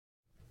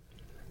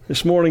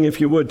This morning, if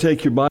you would,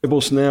 take your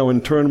Bibles now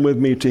and turn with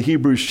me to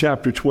Hebrews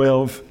chapter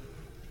 12.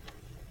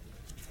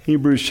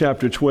 Hebrews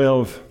chapter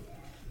 12.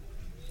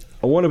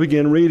 I want to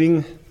begin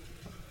reading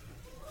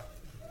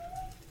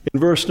in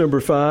verse number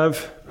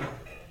 5.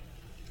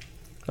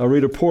 I'll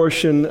read a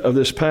portion of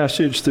this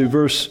passage through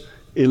verse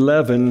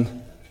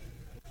 11.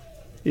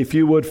 If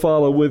you would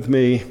follow with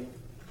me.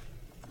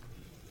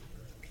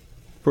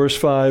 Verse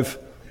 5.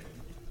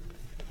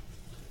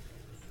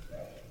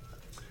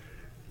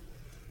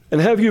 And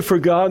have you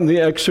forgotten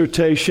the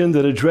exhortation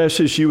that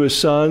addresses you as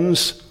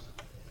sons?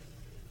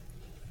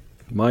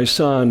 My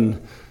son,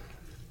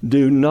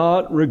 do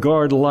not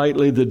regard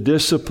lightly the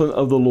discipline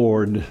of the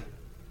Lord,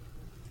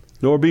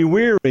 nor be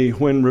weary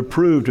when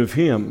reproved of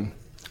him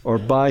or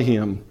by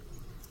him.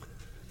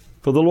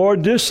 For the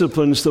Lord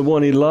disciplines the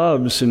one he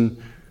loves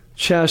and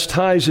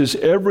chastises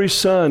every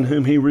son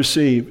whom he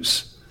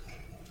receives.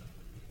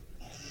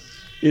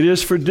 It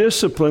is for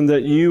discipline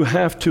that you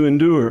have to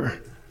endure.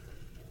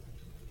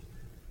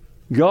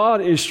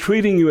 God is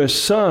treating you as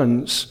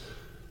sons.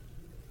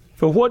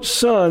 For what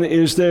son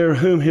is there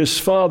whom his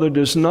father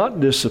does not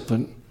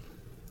discipline?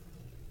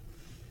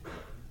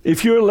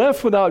 If you are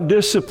left without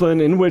discipline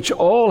in which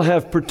all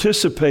have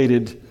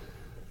participated,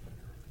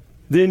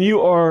 then you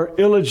are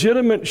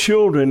illegitimate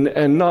children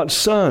and not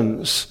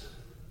sons.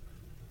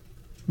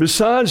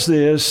 Besides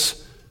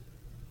this,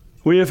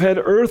 we have had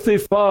earthly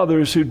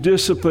fathers who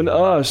disciplined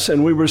us,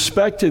 and we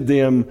respected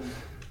them.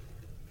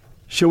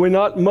 Shall we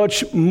not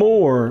much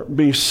more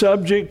be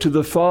subject to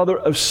the Father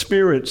of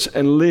spirits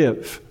and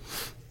live?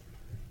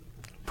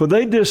 For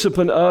they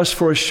disciplined us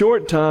for a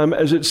short time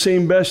as it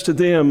seemed best to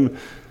them,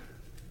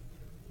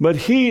 but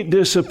he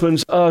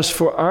disciplines us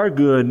for our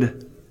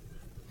good,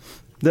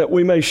 that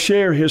we may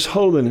share his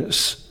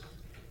holiness.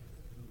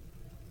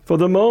 For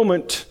the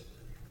moment,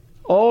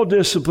 all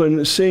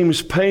discipline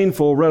seems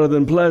painful rather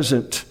than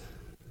pleasant,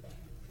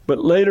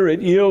 but later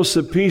it yields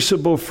the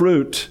peaceable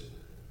fruit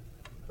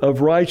of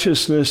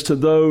righteousness to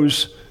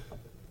those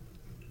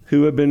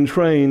who have been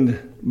trained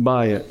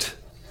by it.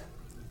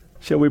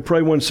 Shall we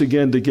pray once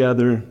again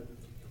together?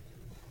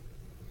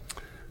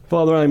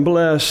 Father, I'm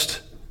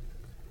blessed,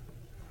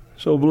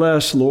 so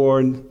blessed,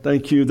 Lord.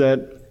 Thank you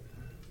that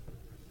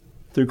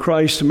through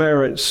Christ's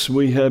merits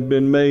we have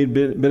been made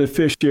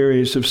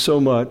beneficiaries of so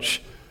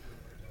much.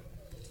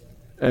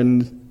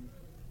 And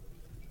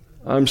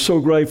I'm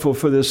so grateful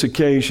for this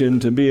occasion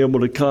to be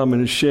able to come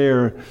and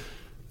share.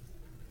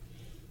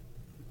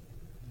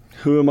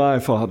 Who am I,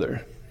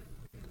 Father?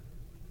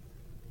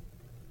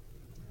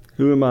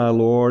 Who am I,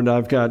 Lord?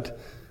 I've got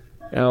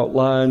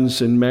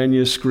outlines and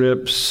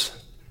manuscripts.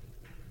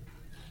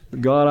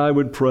 God, I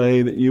would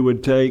pray that you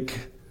would take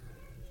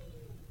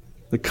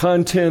the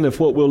content of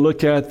what we'll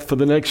look at for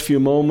the next few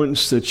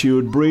moments, that you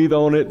would breathe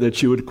on it,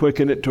 that you would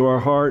quicken it to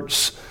our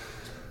hearts,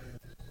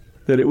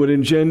 that it would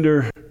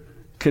engender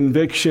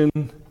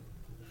conviction,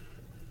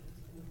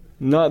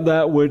 not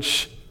that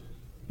which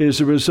is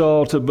a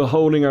result of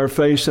beholding our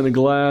face in a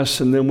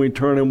glass and then we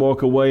turn and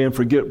walk away and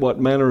forget what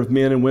manner of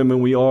men and women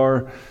we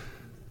are.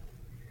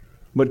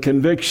 But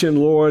conviction,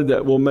 Lord,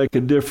 that will make a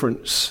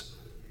difference.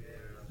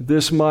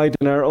 This might,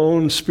 in our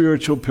own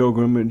spiritual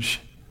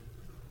pilgrimage,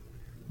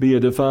 be a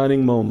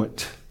defining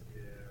moment.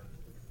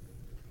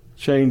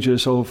 Change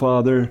us, oh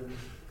Father.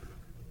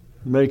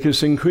 Make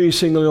us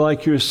increasingly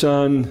like your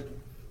Son.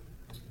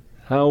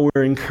 How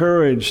we're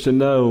encouraged to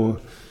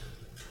know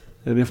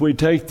that if we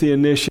take the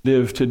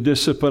initiative to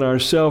discipline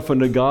ourselves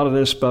into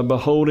godliness by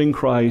beholding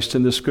Christ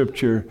in the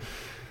Scripture,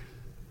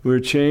 we're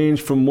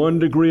changed from one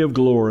degree of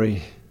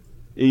glory,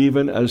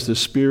 even as the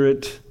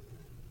Spirit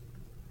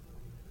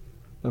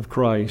of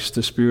Christ,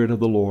 the Spirit of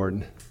the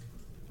Lord.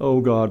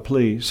 Oh God,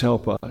 please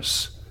help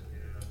us.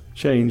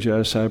 Change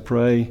us, I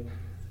pray.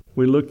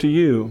 We look to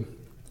you.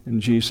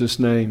 In Jesus'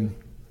 name,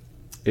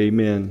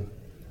 amen.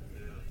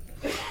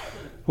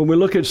 When we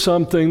look at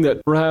something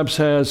that perhaps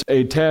has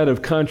a tad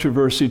of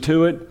controversy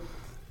to it,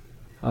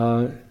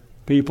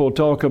 people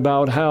talk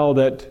about how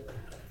that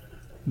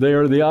they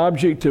are the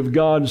object of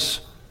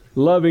God's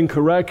loving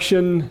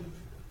correction,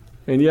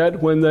 and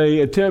yet when they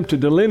attempt to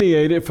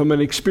delineate it from an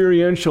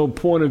experiential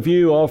point of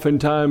view,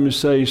 oftentimes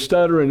they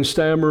stutter and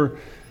stammer,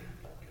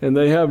 and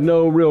they have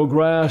no real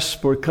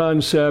grasp or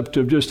concept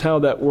of just how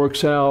that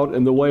works out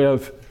in the way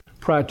of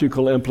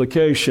practical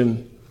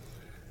implication.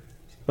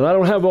 And I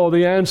don't have all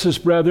the answers,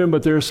 brethren,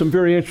 but there are some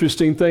very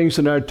interesting things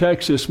in our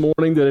text this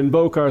morning that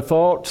invoke our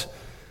thought,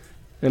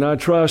 and I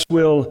trust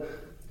will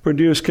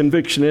produce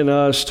conviction in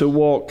us to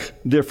walk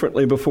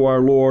differently before our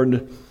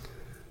Lord.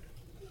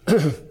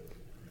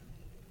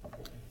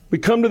 We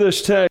come to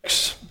this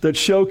text that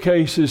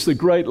showcases the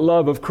great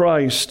love of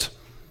Christ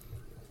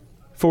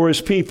for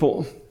his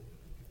people.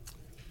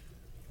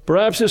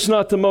 Perhaps it's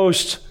not the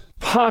most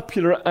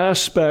popular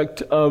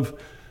aspect of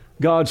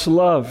God's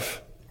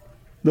love,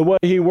 the way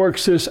he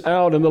works this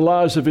out in the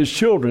lives of his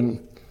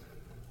children.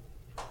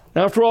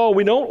 After all,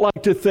 we don't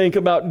like to think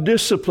about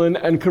discipline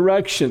and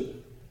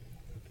correction.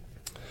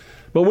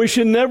 But we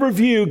should never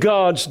view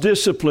God's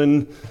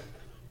discipline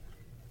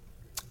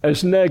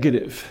as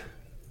negative.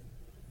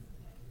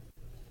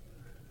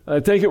 I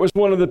think it was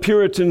one of the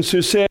Puritans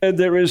who said,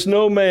 there is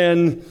no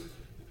man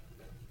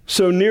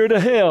so near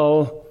to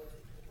hell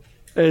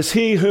as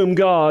he whom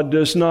God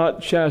does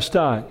not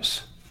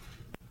chastise.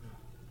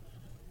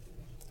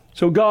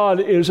 So God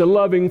is a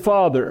loving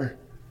Father.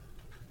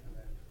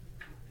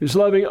 His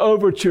loving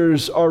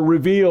overtures are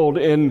revealed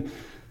in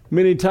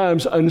many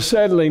times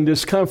unsettling,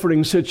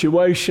 discomforting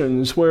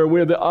situations where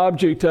we're the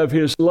object of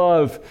His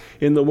love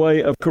in the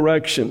way of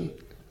correction.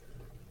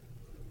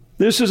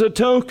 This is a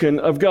token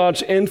of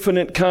God's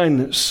infinite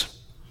kindness.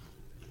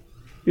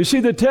 You see,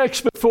 the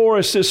text before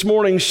us this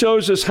morning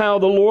shows us how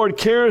the Lord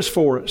cares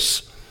for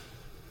us.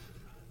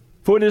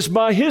 For it is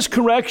by His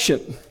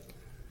correction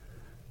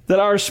that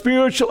our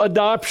spiritual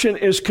adoption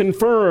is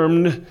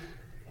confirmed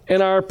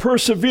and our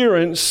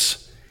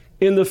perseverance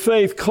in the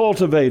faith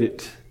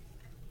cultivated.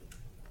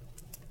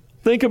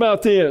 Think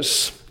about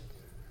this.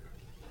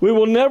 We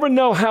will never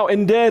know how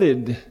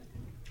indebted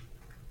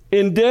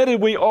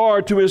we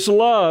are to His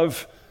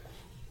love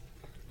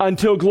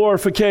until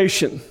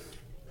glorification.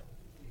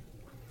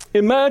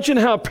 Imagine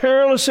how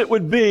perilous it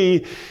would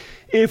be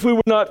if we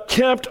were not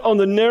kept on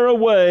the narrow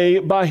way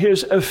by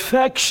His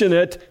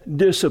affectionate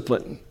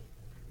discipline.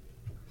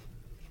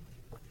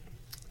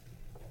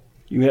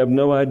 You have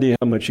no idea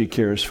how much He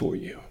cares for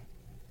you.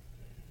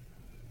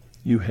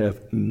 You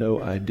have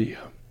no idea.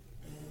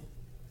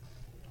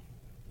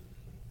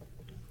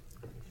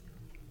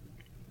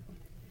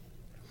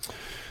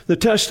 The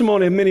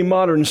testimony of many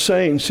modern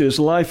saints is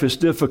life is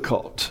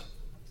difficult.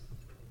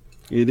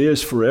 It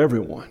is for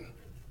everyone.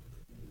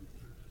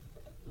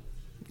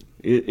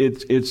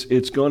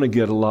 It's going to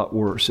get a lot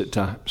worse at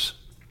times.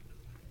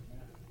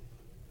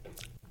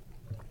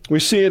 We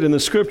see it in the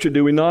Scripture,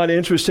 do we not?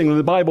 Interestingly,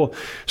 the Bible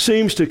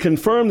seems to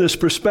confirm this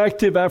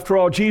perspective. After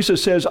all,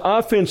 Jesus says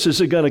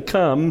offenses are going to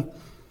come.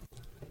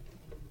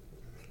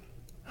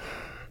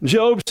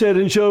 Job said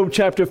in Job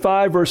chapter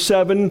 5, verse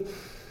 7,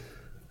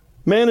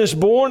 man is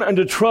born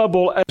unto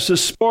trouble as the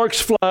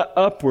sparks fly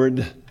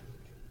upward.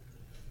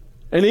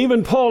 And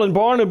even Paul and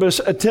Barnabas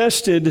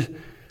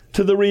attested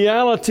to the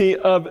reality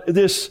of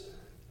this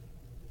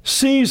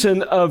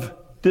season of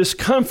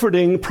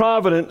discomforting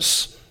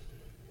providence.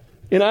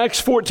 In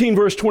Acts 14,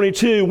 verse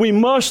 22, we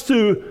must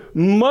through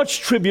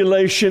much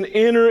tribulation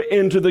enter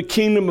into the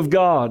kingdom of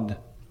God.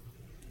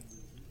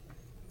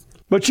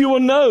 But you will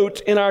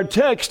note in our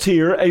text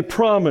here a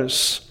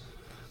promise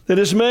that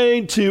is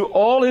made to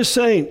all His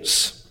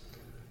saints.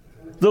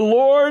 The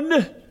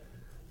Lord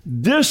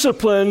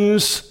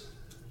disciplines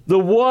the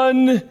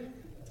one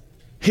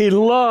He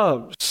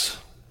loves.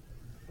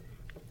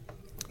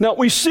 Now,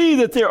 we see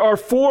that there are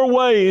 4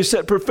 ways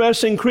that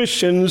professing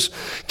Christians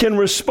can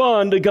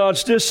respond to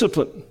God's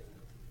discipline.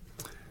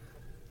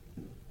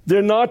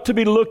 They're not to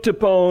be looked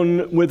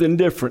upon with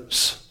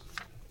indifference.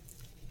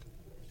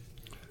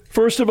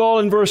 First of all,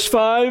 in verse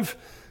 5,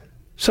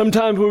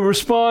 sometimes we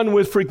respond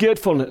with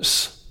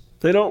forgetfulness.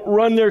 They don't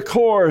run their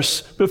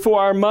course before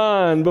our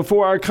mind,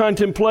 before our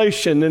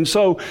contemplation, and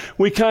so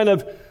we kind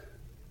of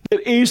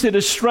get easily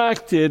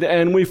distracted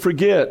and we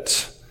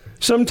forget.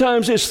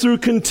 Sometimes it's through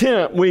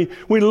contempt. We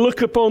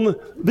look upon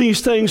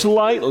these things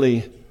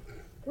lightly.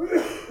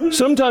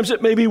 Sometimes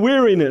it may be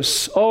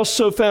weariness,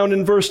 also found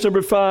in verse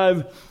number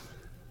 5.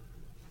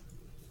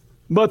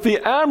 But the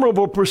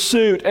admirable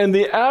pursuit and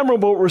the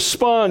admirable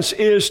response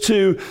is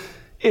to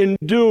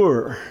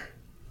endure.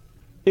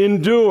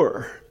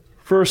 Endure.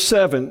 Verse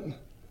 7.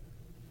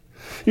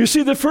 You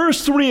see, the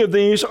first 3 of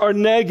these are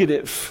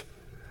negative,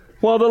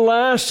 while the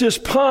last is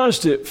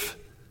positive.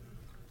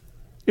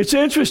 It's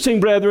interesting,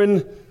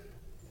 brethren.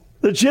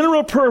 The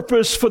general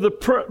purpose for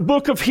the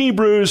book of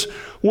Hebrews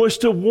was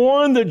to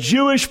warn the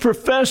Jewish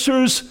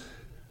professors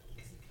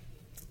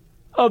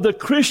of the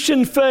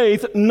Christian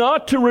faith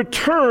not to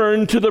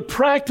return to the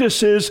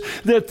practices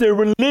that their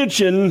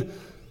religion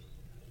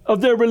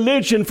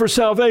for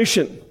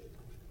salvation.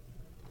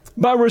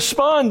 By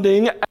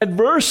responding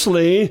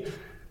adversely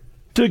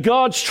to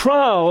God's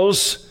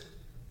trials,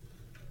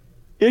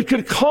 it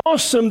could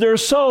cost them their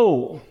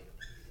soul.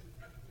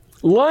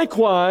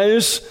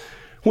 Likewise,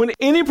 when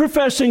any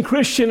professing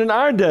Christian in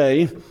our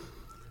day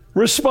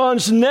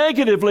responds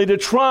negatively to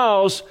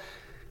trials,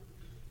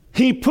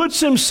 he puts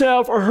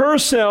himself or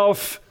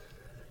herself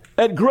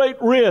at great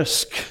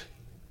risk.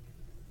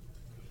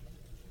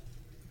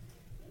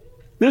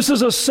 This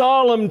is a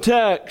solemn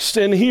text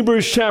in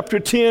Hebrews chapter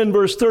 10,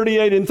 verse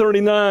 38 and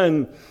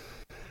 39.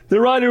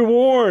 The writer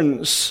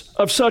warns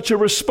of such a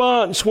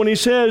response when he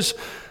says,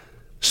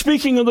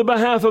 speaking on the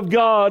behalf of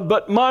God,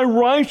 but my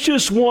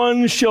righteous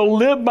one shall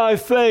live by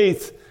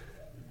faith.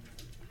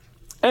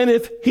 And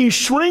if he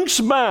shrinks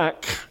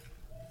back,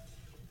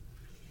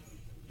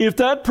 if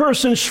that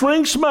person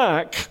shrinks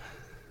back,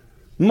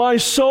 my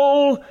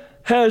soul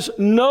has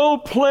no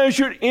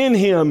pleasure in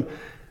him.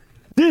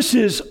 This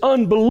is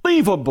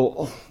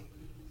unbelievable.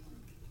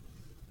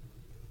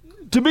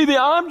 To be the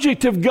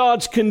object of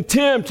God's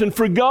contempt and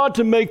for God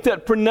to make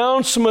that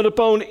pronouncement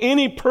upon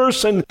any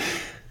person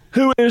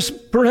who is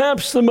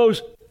perhaps the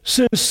most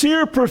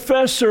sincere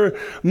professor,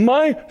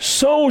 my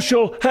soul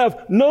shall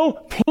have no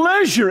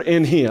pleasure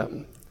in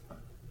him.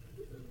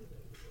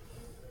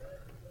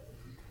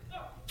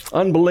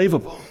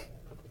 Unbelievable.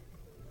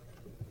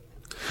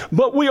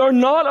 But we are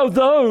not of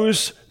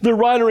those, the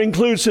writer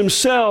includes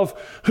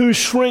himself, who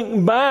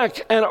shrink back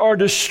and are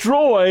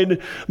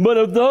destroyed, but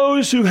of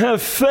those who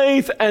have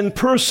faith and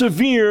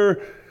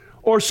persevere,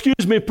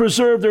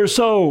 preserve their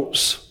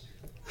souls.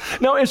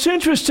 Now, it's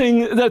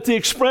interesting that the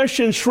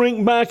expression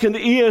shrink back in the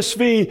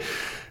ESV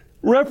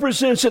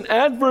represents an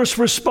adverse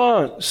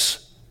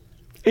response.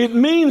 It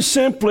means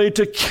simply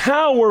to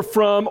cower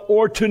from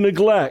or to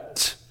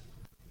neglect.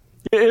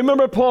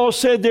 Remember Paul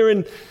said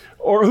there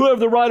or whoever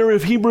the writer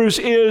of Hebrews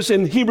is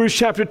in Hebrews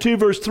chapter 2,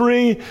 verse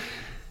 3,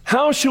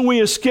 how shall we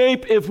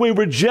escape if we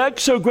reject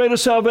so great a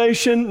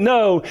salvation?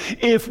 No,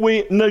 if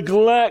we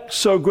neglect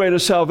so great a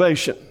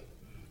salvation.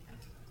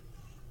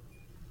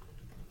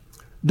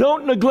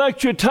 Don't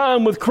neglect your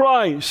time with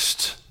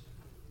Christ.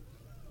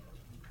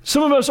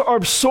 Some of us are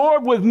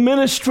absorbed with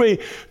ministry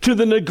to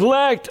the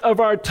neglect of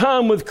our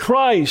time with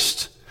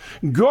Christ.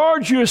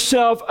 Guard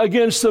yourself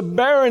against the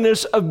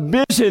barrenness of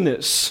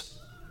busyness.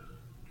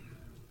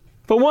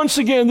 But once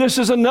again, this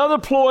is another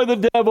ploy of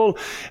the devil,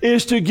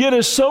 is to get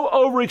us so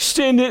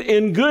overextended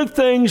in good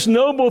things,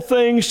 noble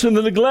things, to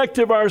the neglect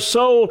of our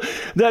soul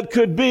that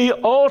could be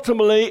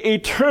ultimately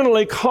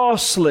eternally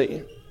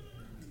costly.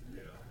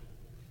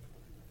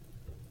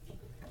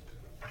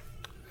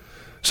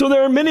 So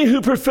there are many who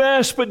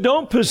profess but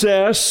don't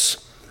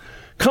possess.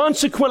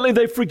 Consequently,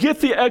 they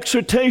forget the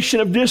exhortation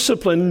of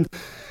discipline,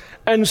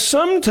 and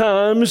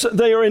sometimes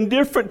they are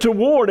indifferent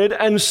toward it,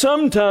 and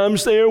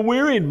sometimes they are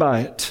wearied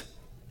by it.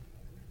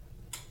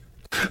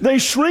 They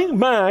shrink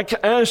back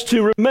as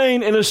to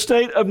remain in a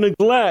state of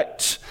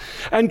neglect,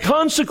 and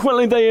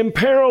consequently they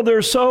imperil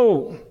their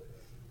soul.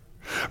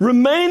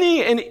 Remaining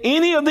in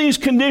any of these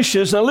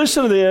conditions, now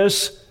listen to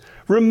this,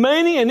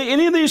 remaining in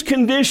any of these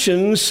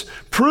conditions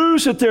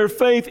proves that their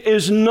faith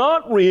is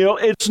not real,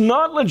 it's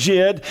not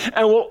legit,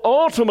 and will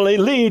ultimately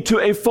lead to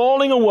a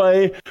falling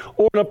away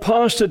or an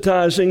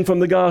apostatizing from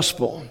the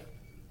gospel.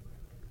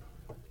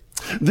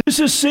 This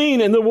is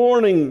seen in the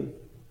warning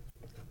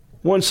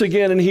once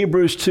again in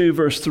Hebrews 2,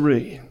 verse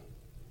 3.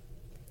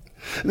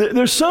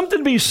 There's something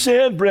to be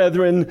said,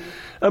 brethren,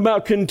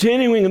 about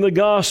continuing in the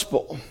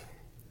gospel.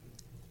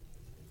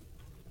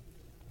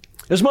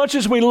 As much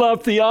as we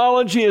love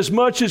theology, as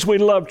much as we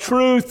love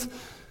truth,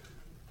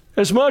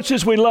 as much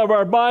as we love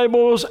our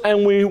Bibles,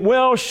 and we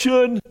well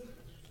should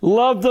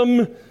love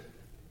them,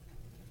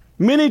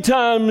 many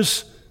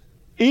times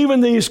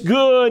even these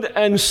good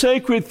and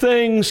sacred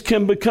things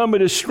can become a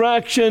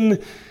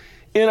distraction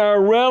in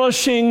our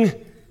relishing,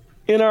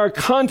 in our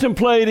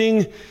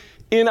contemplating,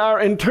 in our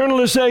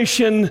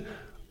internalization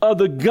of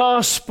the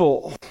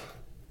gospel.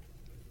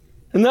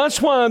 And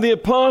that's why the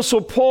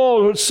Apostle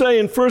Paul would say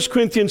in 1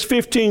 Corinthians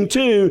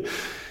 15:2,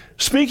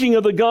 speaking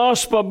of the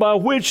gospel by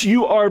which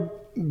you are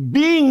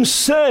being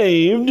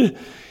saved,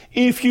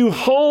 if you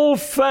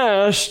hold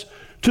fast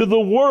to the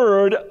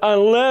word,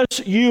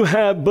 unless you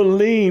have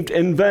believed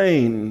in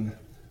vain.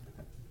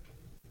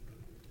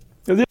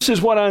 Now, this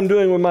is what I'm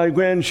doing with my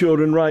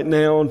grandchildren right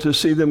now to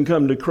see them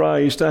come to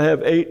Christ. I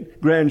have 8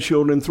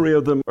 grandchildren, 3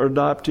 of them are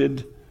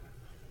adopted.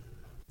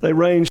 They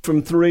range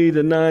from 3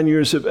 to 9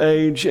 years of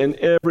age, and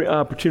every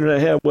opportunity I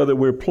have, whether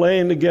we're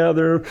playing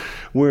together,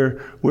 we're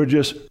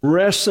just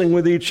wrestling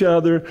with each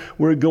other,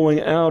 we're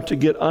going out to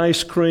get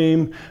ice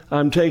cream,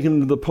 I'm taking them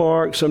to the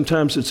park,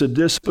 sometimes it's a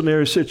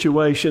disciplinary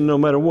situation, no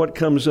matter what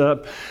comes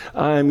up,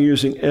 I am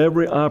using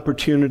every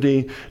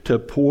opportunity to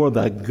pour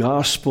the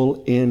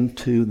gospel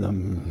into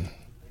them.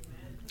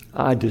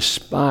 I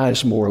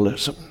despise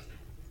moralism.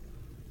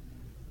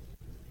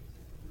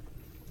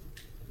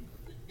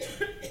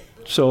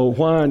 So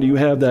why do you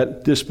have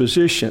that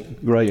disposition,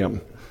 Graham?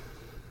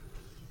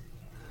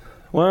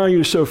 Why are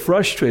you so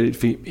frustrated,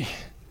 Phoebe?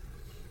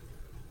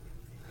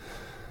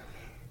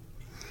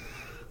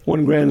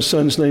 One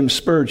grandson's named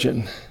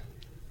Spurgeon.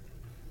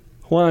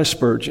 Why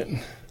Spurgeon?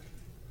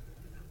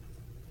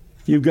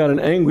 You've got an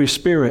angry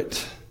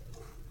spirit.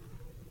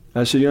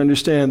 I said, you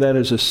understand that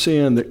is a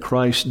sin that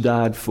Christ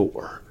died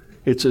for.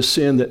 It's a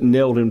sin that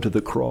nailed him to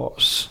the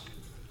cross.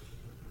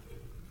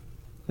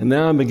 And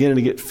now I'm beginning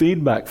to get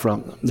feedback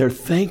from them. They're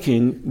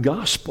thinking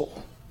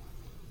gospel.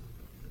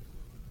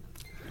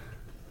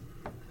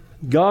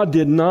 God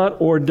did not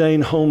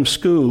ordain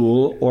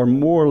homeschool or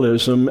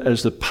moralism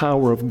as the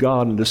power of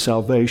God into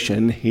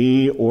salvation.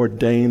 He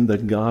ordained the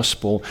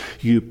gospel.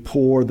 You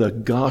pour the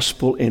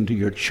gospel into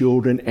your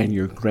children and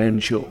your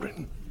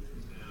grandchildren.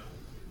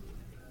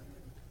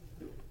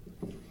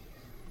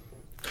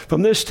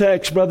 From this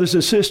text, brothers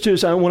and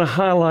sisters, I want to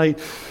highlight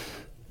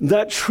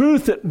that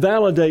truth that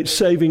validates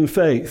saving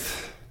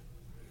faith.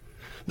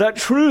 That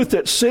truth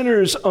that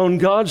centers on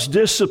God's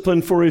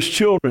discipline for his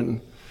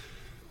children.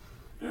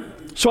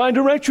 So I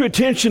direct your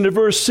attention to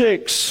verse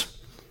 6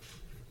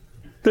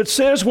 that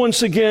says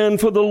once again,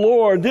 for the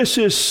Lord, this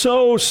is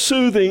so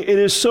soothing, it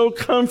is so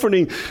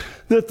comforting.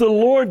 that the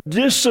Lord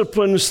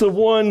disciplines the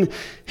one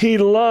He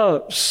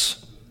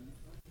loves.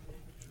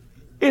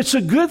 It's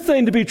a good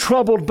thing to be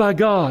troubled by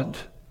God.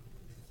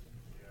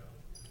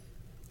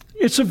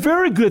 It's a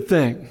very good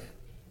thing.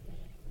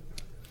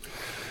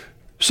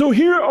 So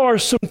here are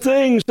some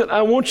things that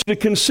I want you to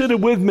consider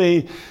with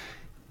me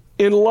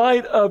in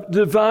light of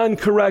divine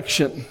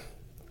correction.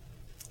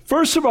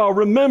 First of all,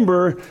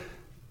 remember,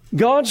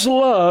 God's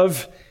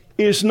love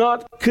is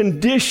not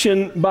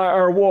conditioned by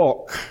our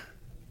walk.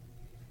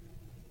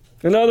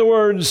 In other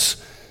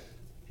words,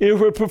 if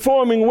we're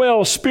performing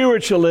well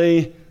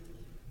spiritually,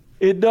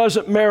 it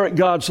doesn't merit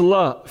God's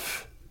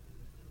love.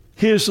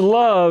 His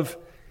love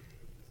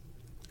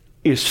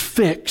is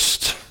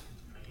fixed.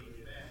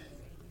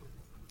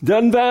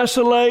 Doesn't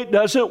vacillate,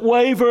 doesn't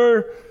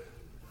waver.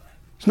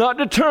 It's not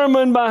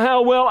determined by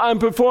how well I'm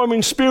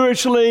performing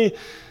spiritually,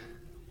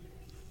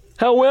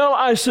 how well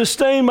I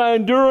sustain my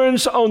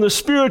endurance on the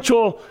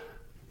spiritual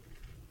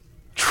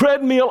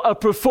treadmill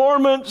of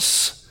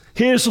performance.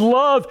 His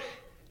love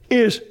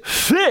is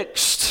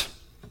fixed.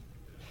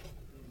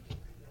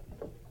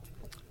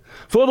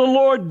 For the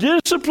Lord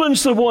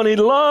disciplines the one He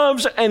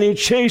loves, and He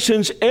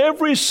chastens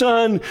every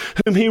son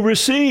whom He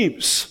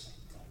receives.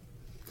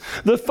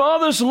 The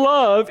Father's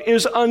love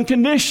is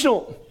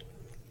unconditional.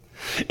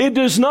 It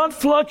does not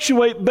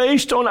fluctuate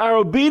based on our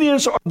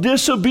obedience or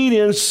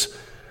disobedience.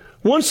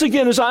 Once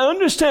again, as I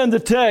understand the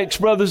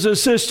text, brothers and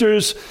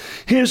sisters,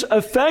 His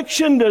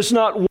affection does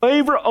not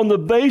waver on the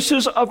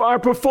basis of our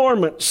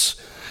performance.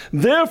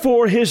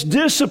 Therefore, His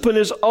discipline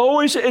is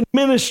always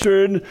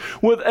administered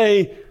with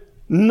a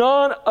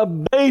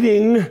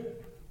non-abating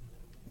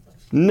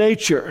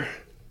nature.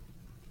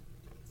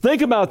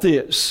 Think about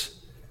this.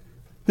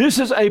 This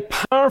is a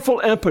powerful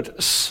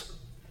impetus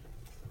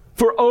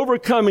for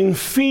overcoming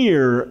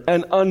fear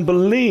and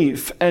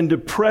unbelief and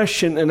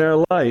depression in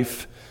our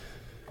life,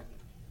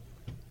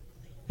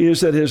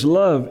 is that His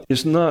love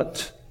is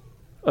not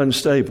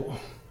unstable.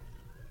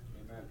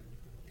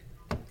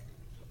 Amen.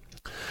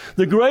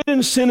 The great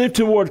incentive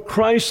toward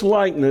Christ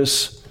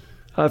likeness,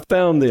 I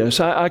found this.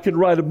 I could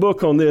write a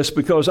book on this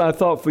because I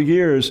thought for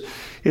years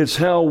it's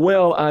how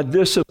well I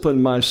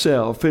disciplined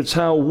myself. It's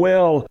how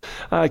well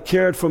I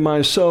cared for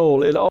my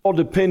soul. It all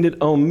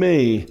depended on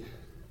me.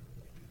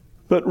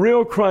 But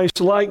real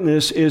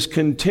Christ-likeness is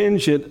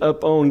contingent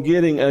upon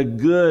getting a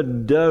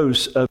good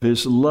dose of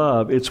His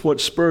love. It's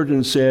what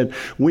Spurgeon said.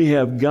 We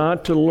have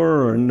got to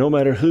learn, no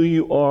matter who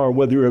you are,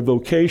 whether you're a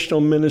vocational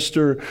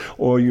minister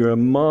or you're a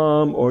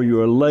mom or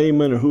you're a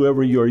layman or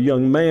whoever you're a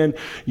young man,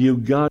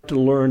 you've got to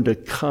learn to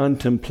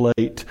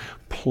contemplate,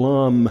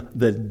 plumb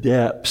the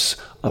depths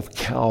of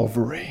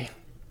Calvary.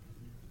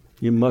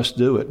 You must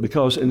do it,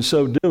 because in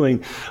so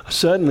doing,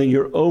 suddenly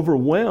you're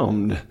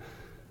overwhelmed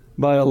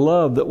by a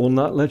love that will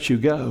not let you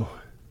go.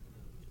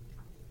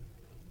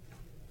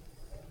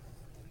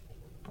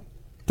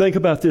 Think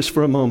about this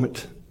for a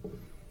moment.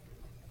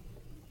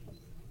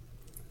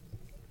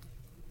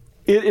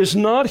 It is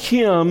not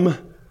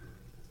Him,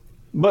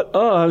 but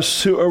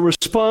us who are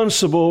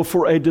responsible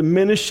for a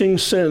diminishing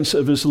sense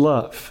of His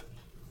love.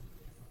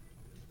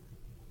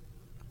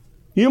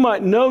 You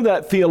might know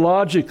that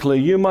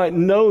theologically. You might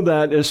know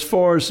that as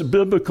far as the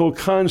biblical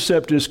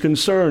concept is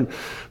concerned.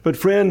 But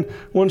friend,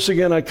 once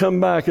again, I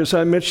come back, as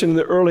I mentioned in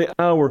the early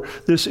hour,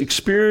 this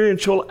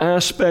experiential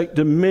aspect,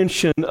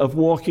 dimension of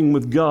walking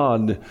with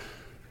God.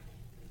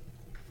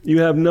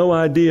 You have no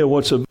idea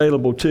what's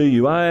available to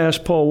you. I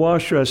asked Paul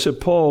Washer, I said,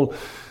 Paul,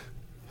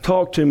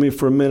 talk to me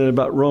for a minute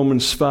about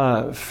Romans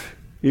 5.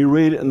 You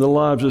read it in the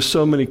lives of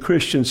so many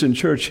Christians in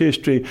church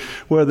history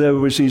where there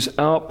was these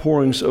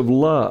outpourings of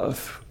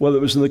love, whether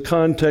it was in the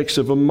context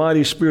of a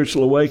mighty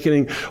spiritual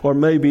awakening or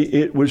maybe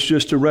it was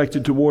just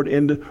directed toward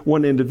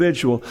one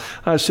individual.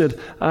 I said,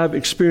 I've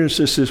experienced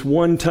this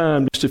one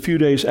time just a few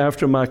days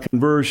after my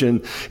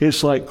conversion.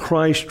 It's like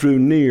Christ drew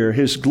near.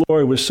 His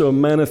glory was so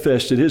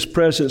manifested. His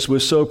presence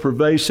was so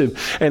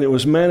pervasive, and it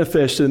was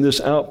manifested in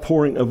this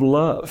outpouring of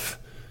love.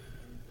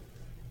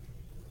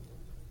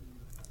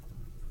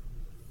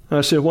 I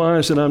said, why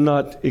is it I'm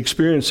not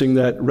experiencing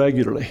that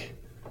regularly?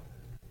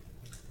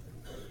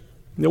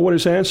 You know what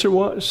his answer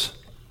was?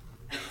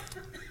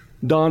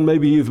 Don,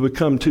 maybe you've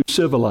become too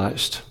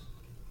civilized.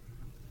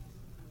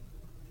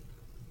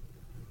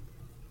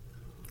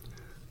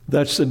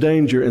 That's the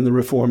danger in the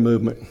Reform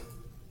movement.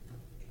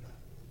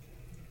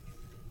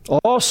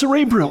 All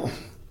cerebral.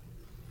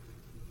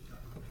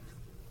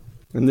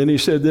 And then he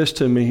said this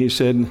to me. He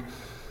said,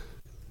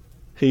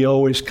 He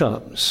always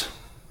comes.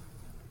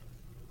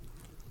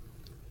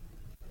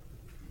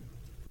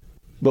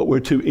 But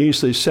we're too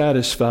easily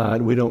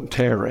satisfied. We don't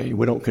tarry.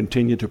 We don't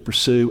continue to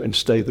pursue and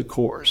stay the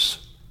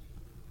course.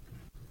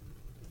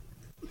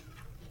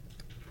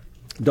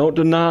 Don't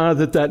deny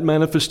that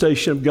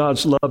manifestation of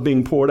God's love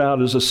being poured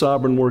out is a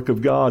sovereign work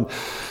of God.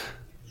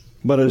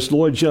 But as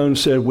Lloyd Jones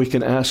said, we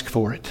can ask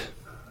for it.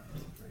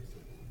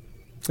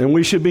 And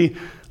we should be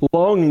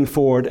longing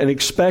for it and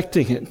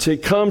expecting it.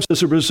 It comes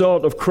as a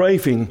result of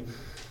craving.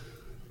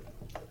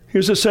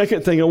 Here's the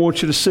second thing I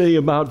want you to see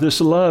about this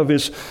love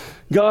is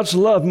God's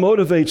love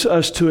motivates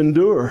us to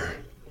endure.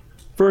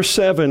 Verse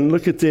 7,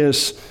 look at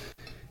this.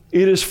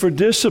 It is for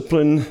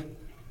discipline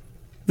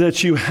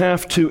that you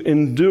have to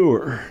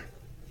endure.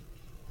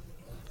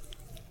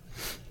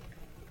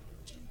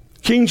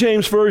 King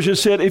James Version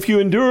said, if you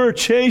endure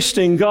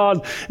chastening,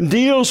 God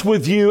deals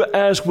with you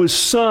as with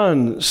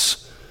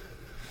sons.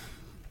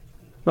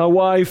 My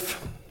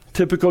wife,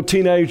 typical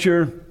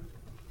teenager,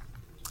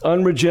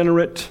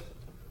 unregenerate,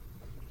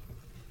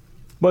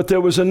 but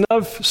there was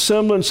enough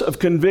semblance of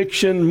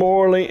conviction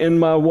morally in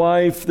my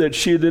wife that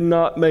she did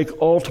not make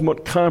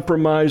ultimate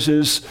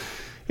compromises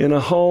in a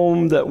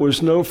home that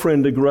was no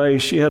friend to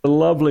grace. She had a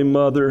lovely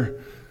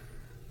mother,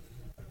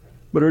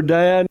 but her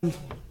dad,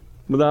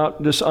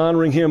 without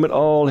dishonoring him at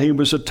all, he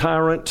was a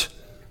tyrant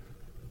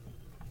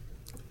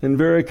and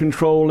very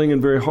controlling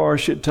and very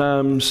harsh at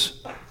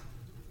times.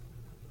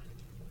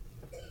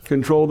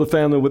 Controlled the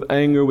family with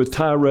anger, with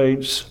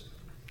tirades.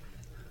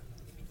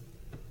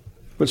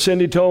 But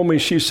Cindy told me,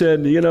 she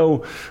said,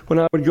 when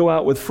I would go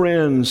out with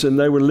friends and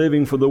they were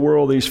living for the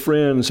world, these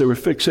friends, they were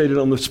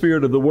fixated on the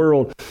spirit of the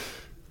world.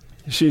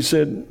 She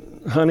said,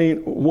 honey,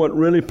 what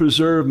really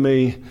preserved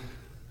me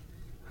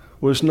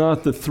was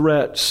not the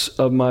threats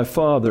of my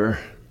father.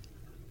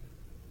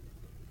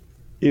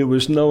 It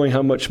was knowing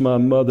how much my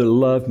mother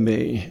loved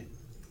me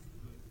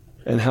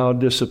and how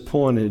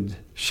disappointed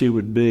she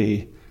would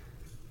be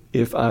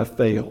if I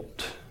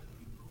failed,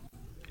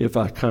 if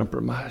I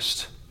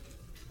compromised.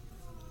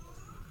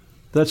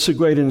 That's a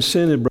great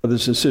incentive,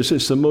 brothers and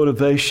sisters. It's the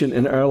motivation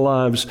in our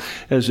lives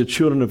as the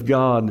children of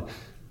God.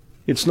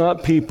 It's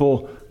not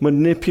people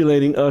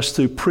manipulating us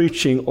through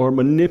preaching or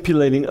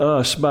manipulating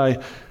us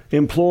by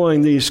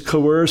employing these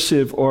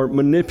coercive or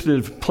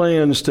manipulative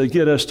plans to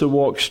get us to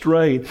walk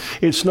straight.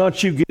 It's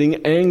not you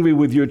getting angry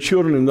with your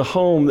children in the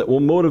home that will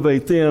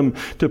motivate them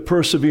to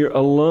persevere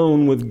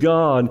alone with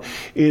God.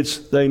 It's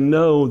they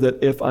know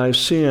that if I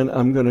sin,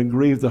 I'm going to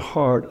grieve the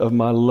heart of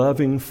my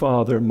loving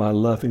father, my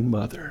loving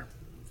mother.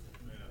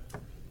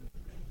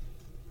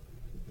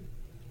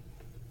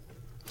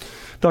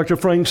 Dr.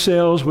 Frank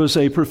Sales was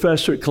a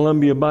professor at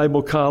Columbia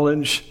Bible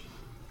College.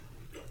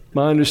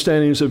 My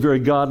understanding is a very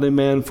godly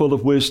man, full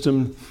of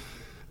wisdom.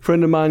 A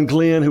friend of mine,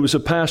 Glenn, who was a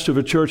pastor of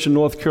a church in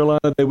North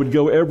Carolina, they would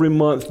go every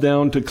month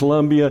down to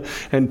Columbia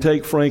and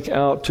take Frank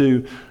out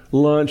to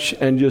lunch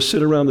and just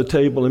sit around the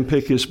table and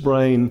pick his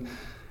brain.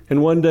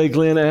 And one day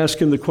Glenn asked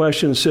him the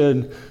question,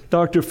 said,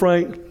 Dr.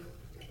 Frank,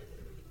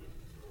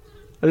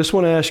 I just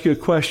want to ask you a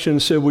question.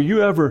 Said, were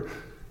you ever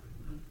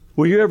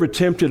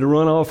tempted to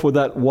run off with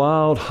that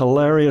wild,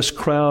 hilarious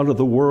crowd of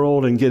the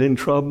world and get in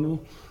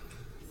trouble?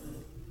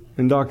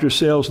 And Dr.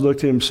 Sales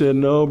looked at him and said,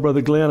 no,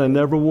 Brother Glenn, I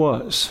never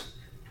was.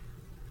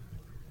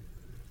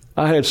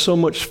 I had so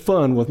much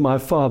fun with my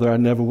father, I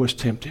never was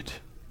tempted.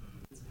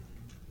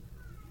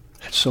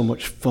 I had so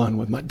much fun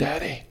with my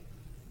daddy.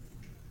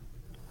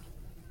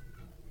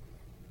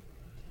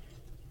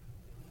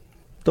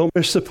 Don't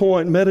miss the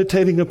point.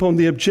 Meditating upon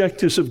the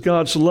objectives of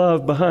God's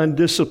love behind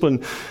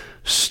discipline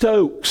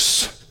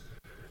stokes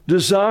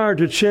desire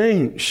to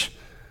change.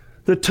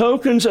 The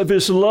tokens of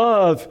His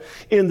love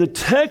in the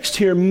text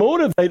here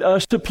motivate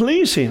us to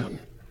please Him.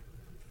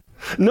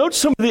 Note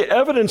some of the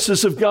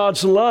evidences of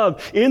God's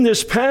love in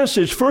this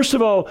passage. First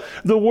of all,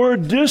 the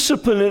word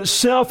discipline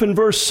itself in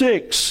verse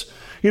 6.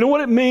 You know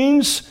what it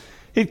means?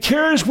 It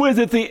carries with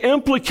it the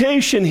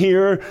implication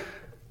here,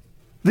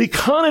 the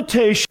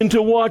connotation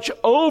to watch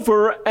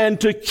over and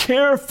to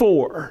care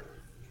for.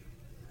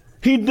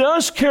 He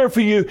does care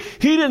for you.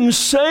 He didn't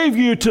save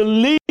you to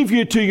leave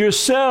you to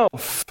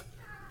yourself.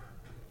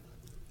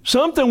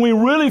 Something we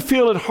really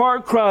feel at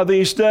Heart Cry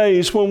these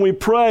days when we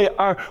pray,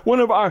 one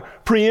of our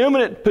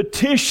preeminent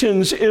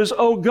petitions is,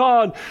 oh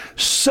God,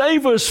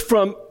 save us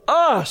from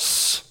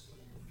us.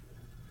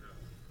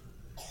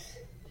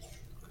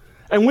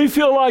 And we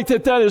feel like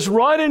that is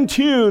right in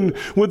tune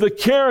with the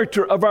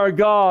character of our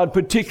God,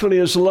 particularly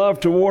His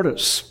love toward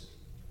us.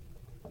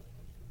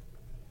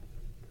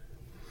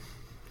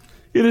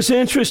 It is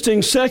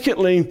interesting,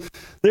 secondly,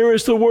 there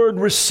is the word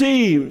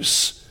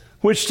receives,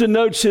 which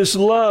denotes His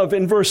love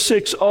in verse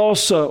 6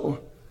 also.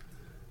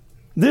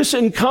 This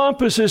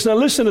encompasses, now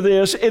listen to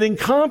this, it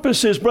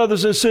encompasses,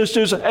 brothers and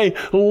sisters, a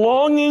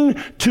longing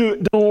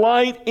to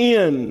delight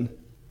in.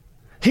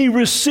 He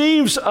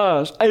receives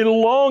us, a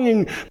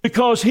longing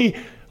because He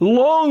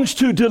longs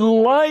to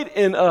delight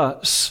in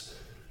us.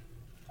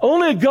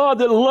 Only a God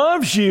that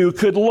loves you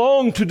could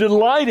long to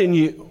delight in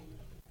you.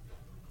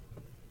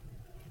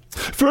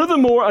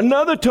 Furthermore,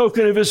 another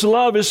token of His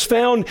love is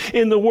found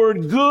in the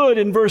word good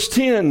in verse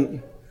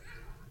 10.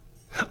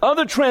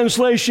 Other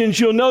translations,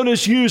 you'll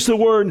notice, use the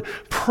word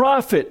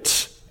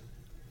profit.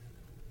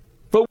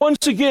 But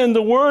once again,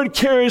 the word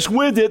carries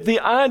with it the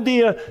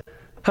idea,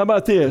 how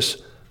about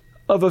this,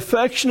 of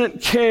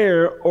affectionate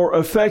care or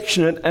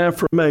affectionate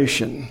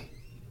affirmation.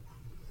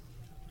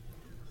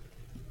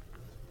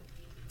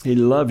 He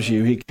loves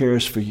you. He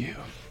cares for you.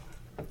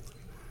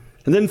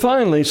 And then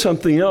finally,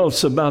 something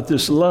else about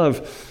this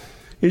love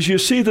is you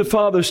see the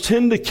Father's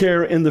tender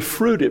care in the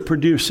fruit it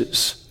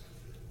produces.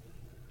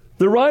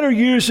 The writer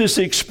uses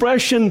the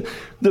expression,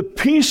 the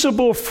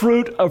peaceable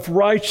fruit of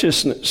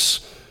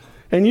righteousness.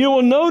 And you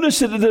will notice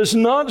that it does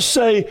not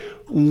say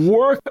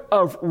work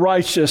of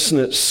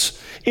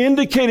righteousness,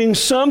 indicating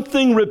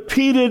something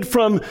repeated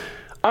from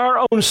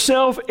our own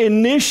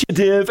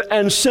self-initiative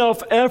and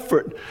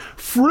self-effort.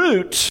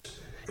 Fruit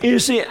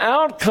is the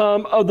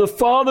outcome of the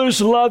Father's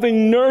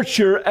loving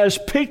nurture as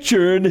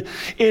pictured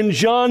in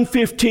John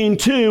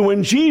 15:2,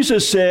 when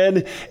Jesus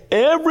said,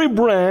 every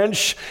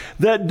branch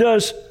that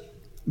does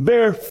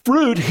bear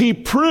fruit, he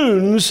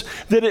prunes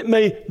that it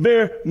may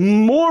bear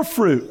more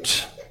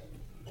fruit.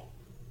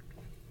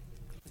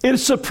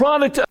 It's a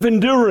product of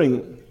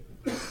enduring.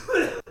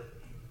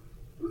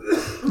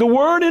 The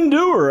word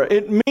endure,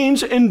 it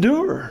means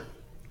endure.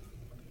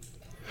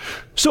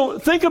 So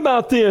think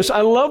about this.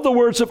 I love the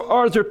words of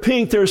Arthur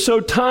Pink. They're so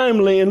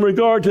timely in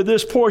regard to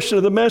this portion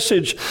of the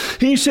message.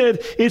 He said,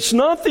 it's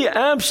not the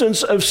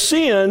absence of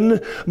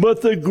sin,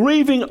 but the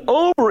grieving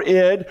over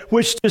it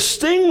which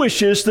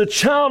distinguishes the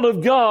child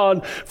of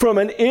God from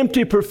an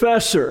empty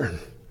professor.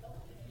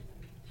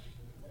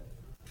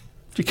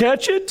 Did you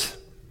catch it?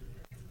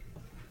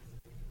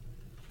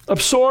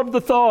 Absorb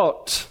the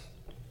thought.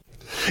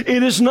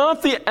 It is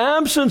not the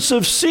absence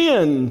of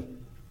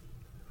sin.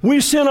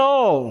 We sin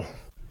all.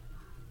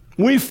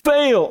 We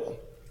fail.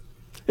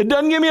 It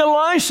doesn't give me a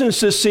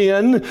license to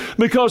sin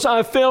because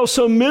I fail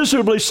so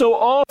miserably so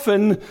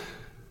often.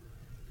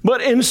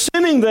 But in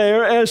sinning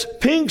there, as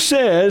Pink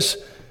says,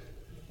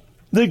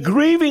 the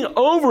grieving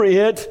over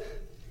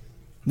it,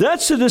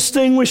 that's the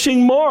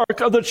distinguishing mark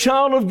of the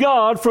child of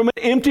God from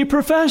an empty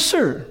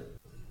professor.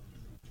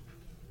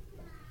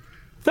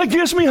 That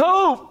gives me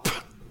hope.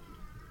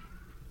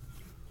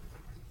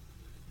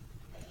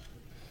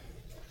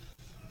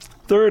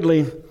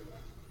 Thirdly,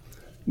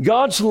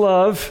 God's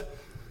love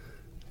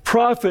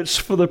profits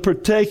for the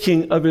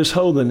partaking of His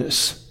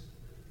holiness.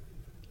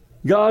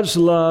 God's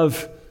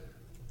love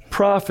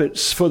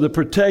profits for the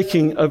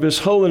partaking of His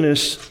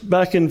holiness.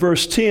 Back in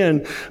verse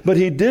 10, but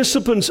He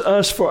disciplines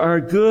us for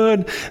our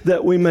good,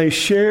 that we may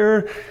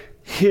share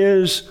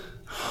His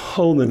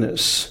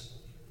holiness.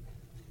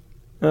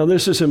 Now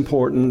this is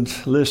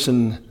important.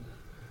 Listen.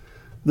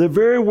 The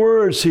very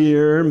words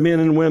here, men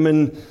and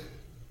women,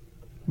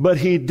 but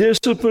He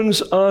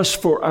disciplines us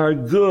for our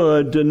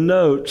good,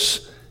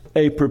 denotes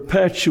a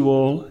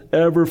perpetual,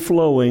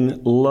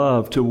 ever-flowing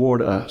love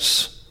toward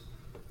us.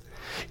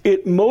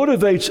 It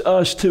motivates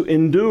us to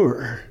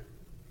endure.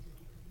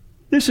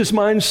 This is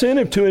my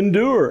incentive, to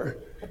endure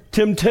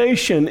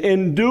temptation,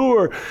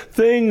 endure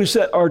things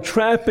that are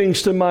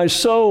trappings to my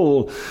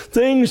soul,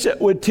 things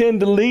that would tend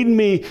to lead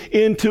me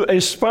into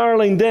a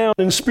spiraling down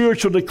in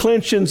spiritual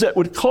declensions that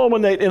would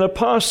culminate in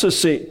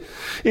apostasy,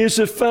 is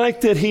the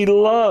fact that He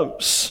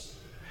loves.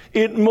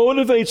 It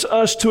motivates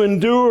us to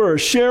endure,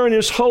 share in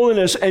His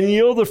holiness, and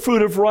yield the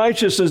fruit of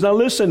righteousness. Now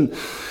listen,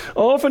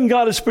 often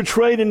God is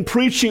portrayed in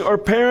preaching or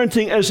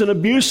parenting as an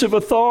abusive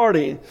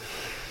authority.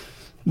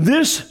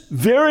 This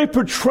very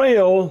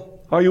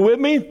portrayal, are you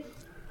with me,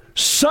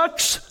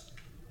 sucks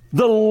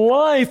the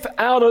life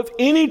out of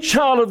any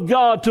child of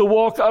God to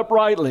walk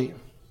uprightly.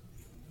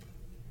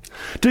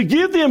 To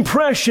give the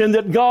impression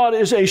that God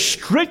is a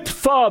strict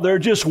father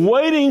just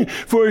waiting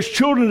for His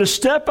children to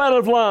step out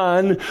of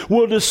line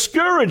will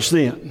discourage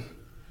them.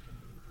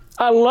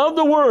 I love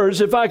the words,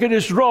 if I could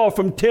just draw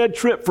from Ted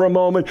Tripp for a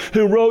moment,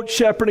 who wrote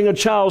Shepherding a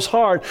Child's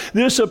Heart.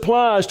 This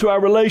applies to our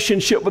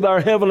relationship with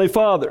our Heavenly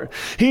Father.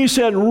 He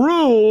said,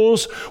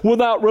 rules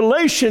without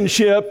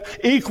relationship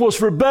equals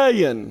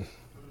rebellion.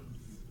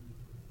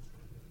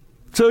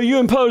 So you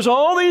impose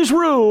all these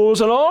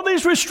rules and all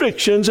these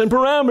restrictions and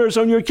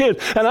parameters on your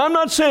kids. And I'm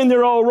not saying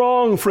they're all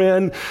wrong,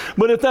 friend,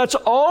 but if that's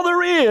all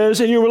there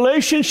is in your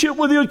relationship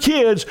with your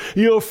kids,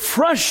 you'll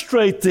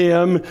frustrate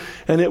them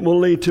and it will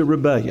lead to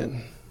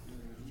rebellion.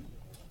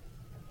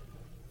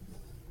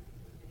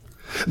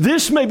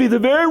 This may be the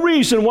very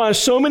reason why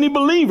so many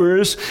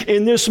believers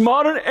in this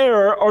modern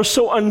era are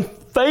so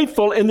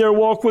unfaithful in their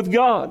walk with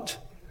God.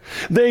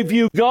 They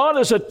view God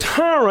as a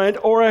tyrant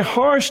or a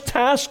harsh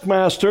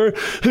taskmaster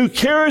who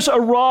carries a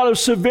rod of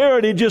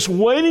severity just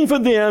waiting for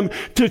them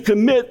to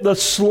commit the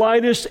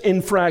slightest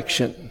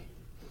infraction.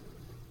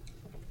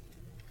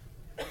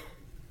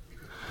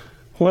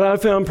 What I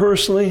found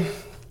personally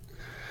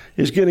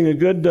is getting a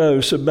good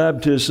dose of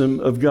baptism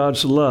of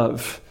God's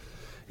love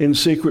in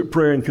secret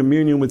prayer and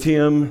communion with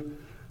Him.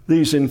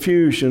 These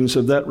infusions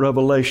of that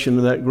revelation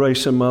and that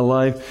grace in my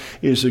life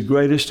is the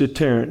greatest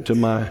deterrent to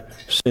my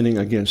sinning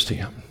against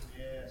Him.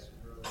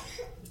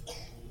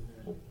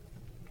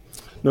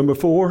 Number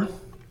 4,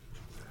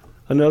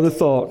 another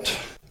thought.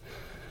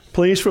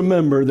 Please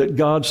remember that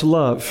God's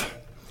love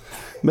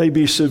may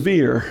be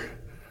severe,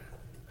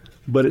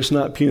 but it's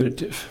not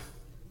punitive.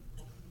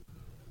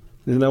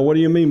 Now, what do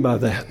you mean by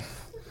that?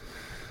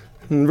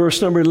 In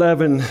verse number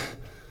 11,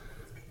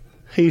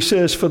 he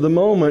says, for the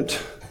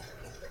moment,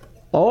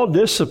 all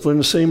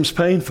discipline seems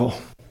painful.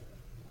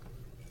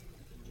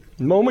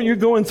 The moment you're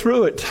going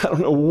through it, I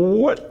don't know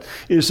what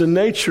is the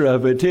nature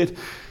of it.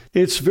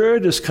 It's very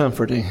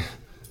discomforting.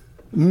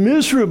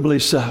 miserably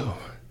so.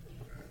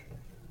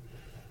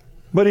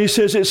 But he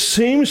says it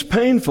seems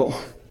painful.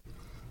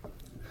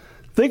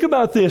 Think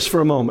about this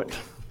for a moment.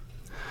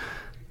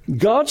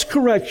 God's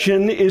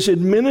correction is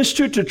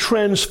administered to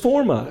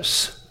transform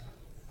us.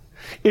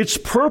 Its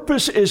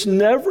purpose is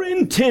never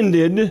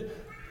intended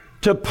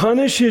to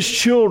punish His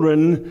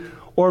children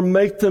or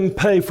make them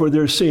pay for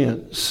their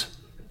sins.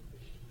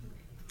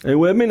 Are you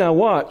with me? Now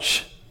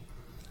watch.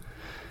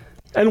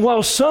 And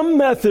while some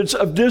methods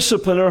of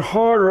discipline are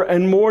harder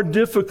and more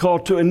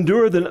difficult to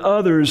endure than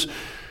others,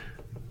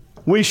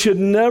 we should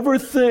never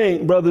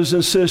think, brothers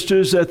and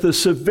sisters, that the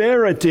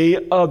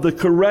severity of the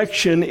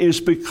correction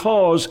is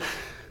because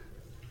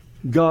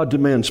God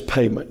demands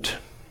payment.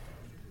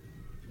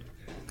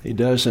 He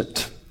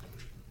doesn't.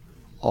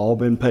 All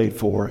been paid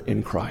for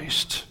in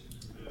Christ.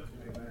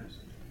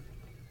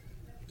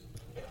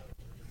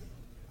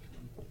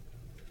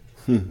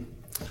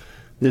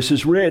 This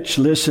is rich.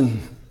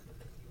 Listen.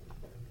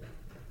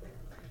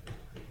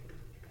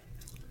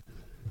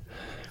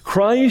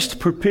 Christ's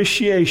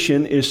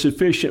propitiation is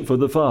sufficient for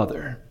the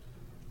Father.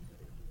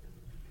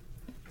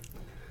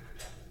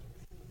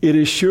 It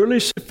is surely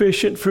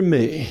sufficient for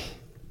me.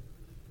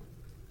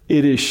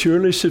 It is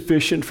surely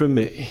sufficient for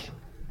me.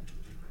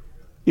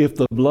 If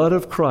the blood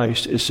of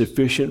Christ is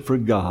sufficient for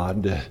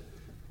God,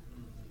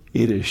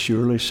 it is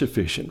surely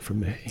sufficient for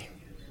me.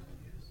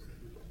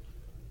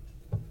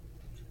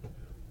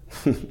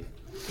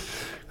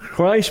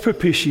 Christ's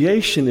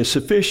propitiation is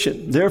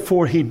sufficient.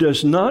 Therefore, He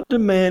does not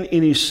demand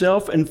any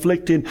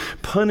self-inflicted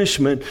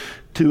punishment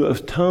to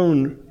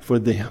atone for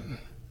them.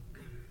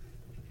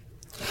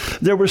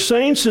 There were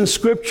saints in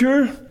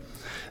Scripture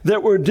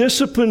that were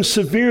disciplined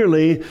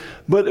severely,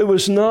 but it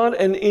was not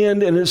an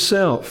end in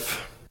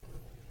itself.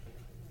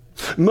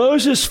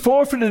 Moses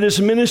forfeited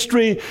his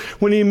ministry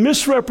when he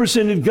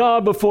misrepresented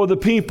God before the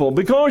people.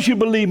 Because you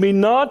believe me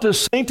not to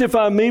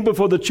sanctify me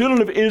before the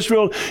children of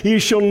Israel, ye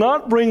shall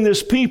not bring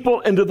this people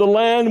into the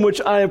land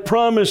which I have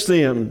promised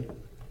them.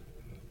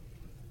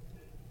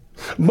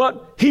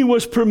 But he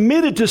was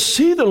permitted to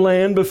see the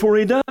land before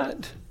he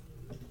died.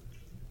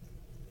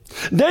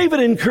 David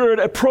incurred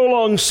a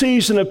prolonged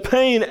season of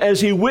pain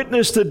as he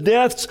witnessed the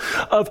deaths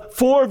of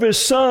 4 of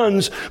his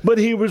sons, but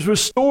he was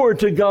restored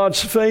to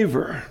God's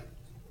favor.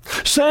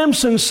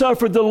 Samson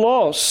suffered the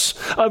loss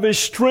of his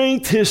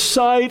strength, his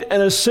sight,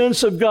 and a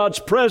sense of God's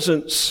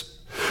presence,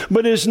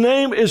 but his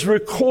name is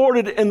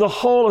recorded in the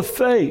Hall of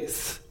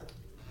Faith.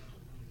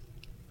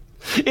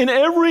 In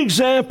every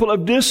example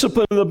of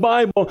discipline in the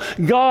Bible,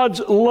 God's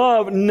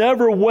love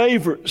never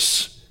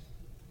wavers.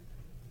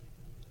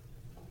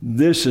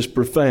 This is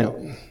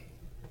profound.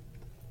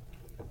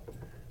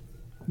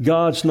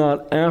 God's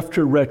not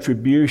after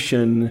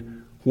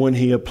retribution when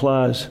He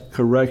applies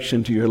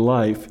correction to your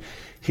life.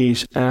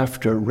 He's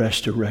after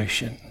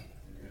restoration.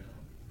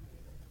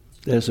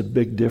 There's a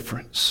big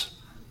difference.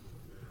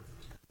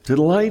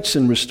 Delights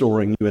in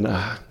restoring you and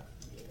I.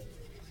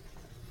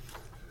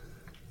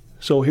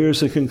 So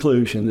here's the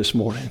conclusion this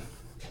morning.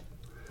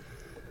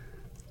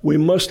 We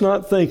must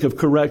not think of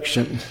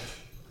correction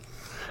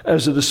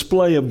as a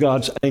display of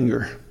God's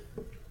anger.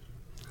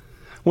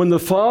 When the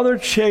Father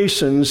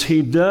chastens,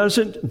 He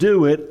doesn't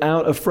do it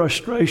out of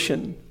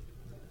frustration.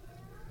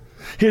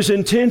 His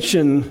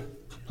intention,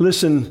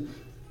 listen,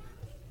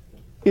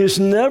 is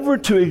never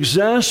to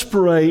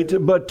exasperate,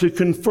 but to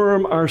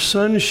confirm our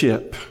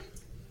sonship.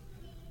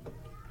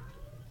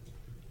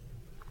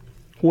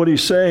 What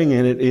He's saying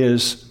in it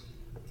is,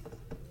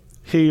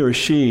 he or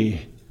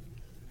she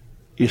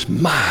is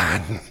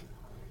mine.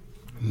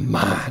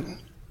 Mine.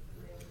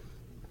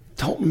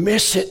 Don't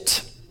miss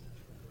it.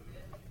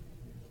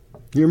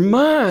 You're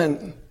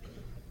mine.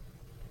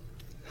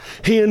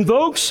 He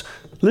invokes,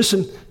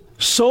 listen,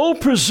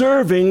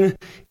 soul-preserving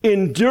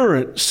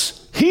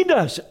endurance. He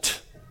does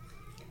it.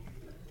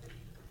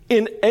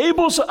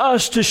 Enables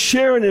us to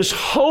share in His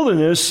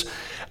holiness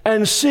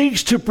and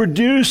seeks to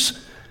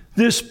produce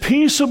this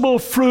peaceable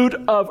fruit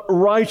of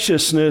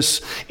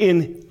righteousness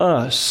in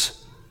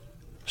us.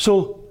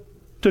 So,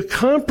 to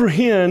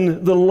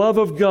comprehend the love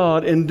of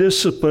God in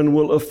discipline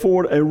will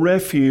afford a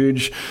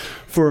refuge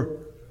for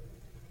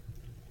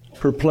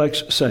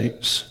perplexed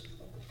saints.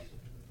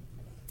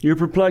 You're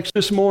perplexed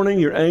this morning,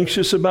 you're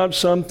anxious about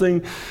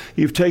something,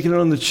 you've taken it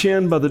on the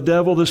chin by the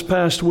devil this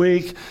past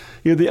week,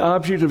 you're the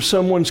object of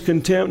someone's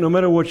contempt. No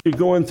matter what you're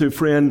going through,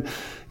 friend,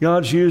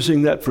 God's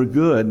using that for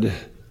good,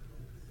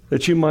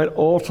 that you might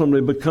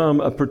ultimately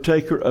become a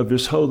partaker of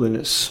His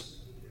holiness.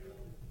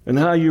 And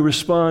how you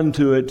respond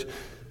to it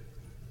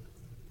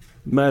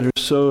matters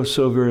so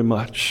very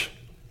much.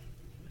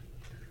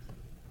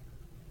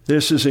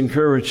 This is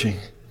encouraging.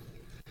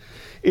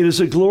 It is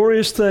a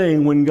glorious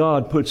thing when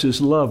God puts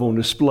His love on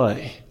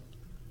display.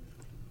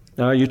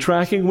 Now, are you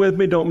tracking with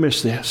me? Don't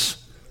miss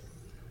this.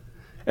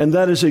 And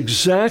that is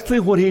exactly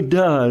what He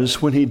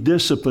does when He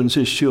disciplines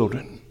His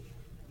children.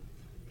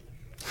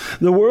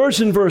 The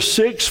words in verse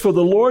 6, "For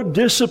the Lord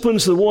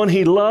disciplines the one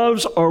He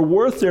loves," are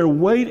worth their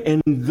weight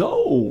in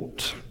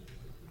gold.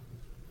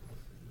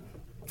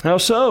 How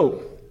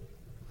so?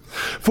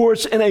 For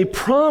it's in a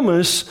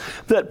promise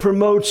that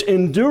promotes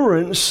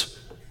endurance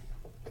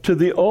to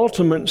the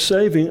ultimate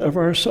saving of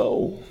our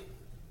soul.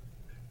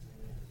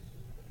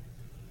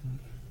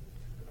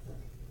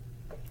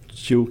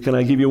 So can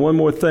I give you one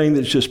more thing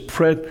that's just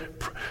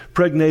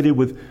pregnated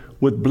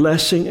with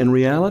blessing and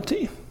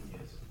reality?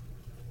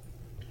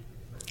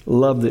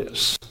 Love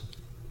this.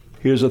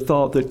 Here's a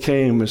thought that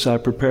came as I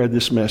prepared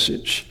this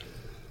message.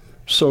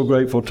 So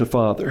grateful to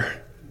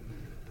Father.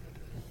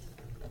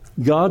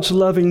 God's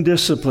loving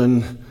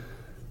discipline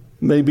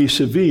may be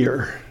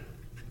severe,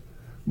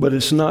 but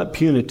it's not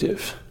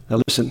punitive.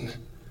 Now listen.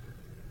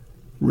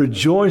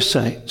 Rejoice,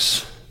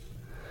 saints,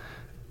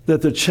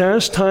 that the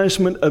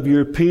chastisement of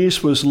your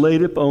peace was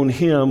laid upon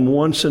him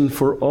once and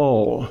for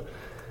all,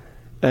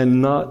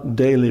 and not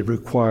daily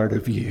required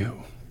of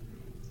you.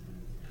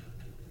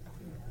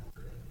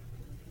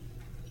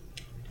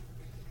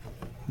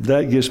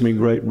 That gives me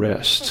great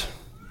rest.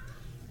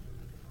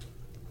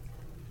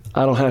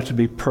 I don't have to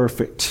be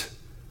perfect.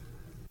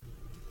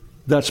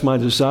 That's my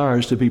desire,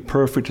 is to be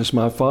perfect as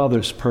my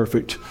Father's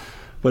perfect.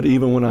 But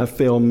even when I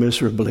fail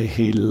miserably,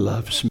 he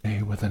loves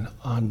me with an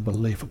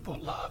unbelievable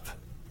love.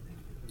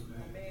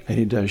 And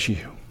he does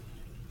you.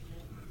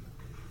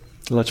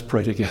 Let's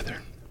pray together.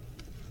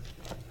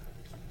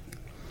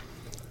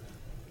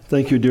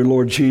 Thank you, dear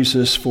Lord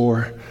Jesus,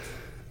 for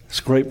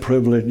this great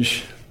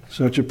privilege.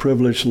 Such a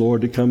privilege,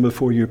 Lord, to come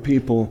before your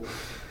people.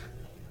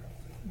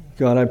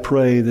 God, I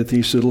pray that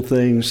these little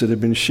things that have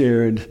been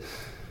shared,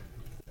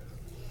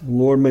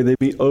 Lord, may they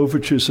be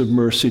overtures of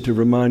mercy to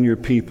remind your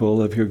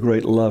people of your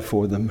great love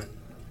for them.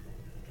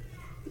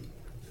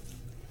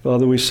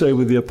 Father, we say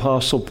with the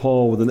Apostle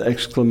Paul with an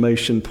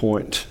exclamation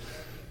point,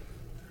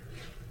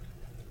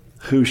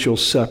 who shall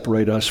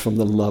separate us from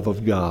the love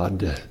of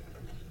God?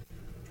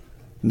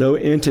 No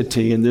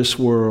entity in this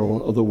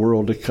world or the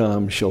world to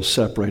come shall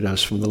separate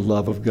us from the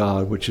love of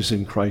God, which is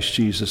in Christ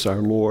Jesus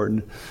our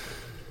Lord.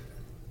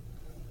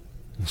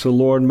 So,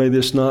 Lord, may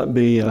this not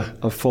be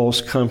a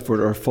false comfort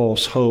or a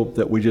false hope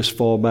that we just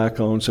fall back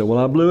on and say, well,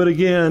 I blew it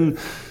again.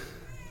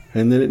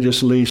 And then it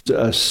just leads to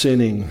us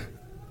sinning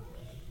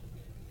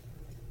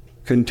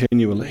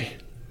continually,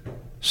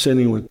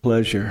 sinning with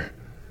pleasure.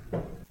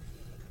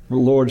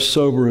 Lord,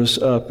 sober us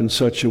up in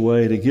such a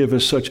way to give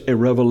us such a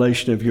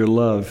revelation of your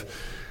love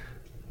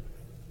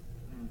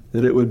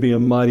that it would be a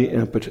mighty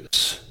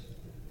impetus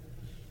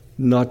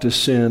not to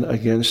sin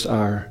against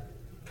our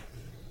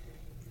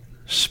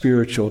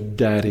spiritual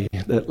daddy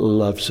that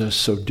loves us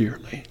so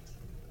dearly.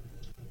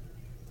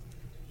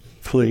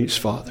 Please,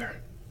 Father,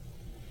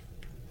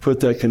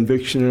 put that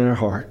conviction in our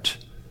heart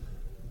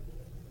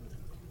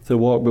to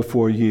walk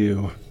before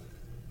you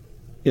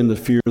in the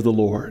fear of the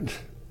Lord,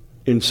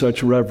 in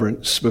such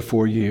reverence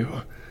before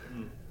you,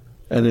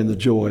 and in the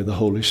joy of the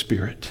Holy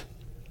Spirit.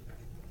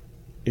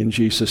 In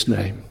Jesus'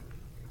 name,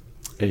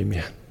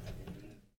 amen.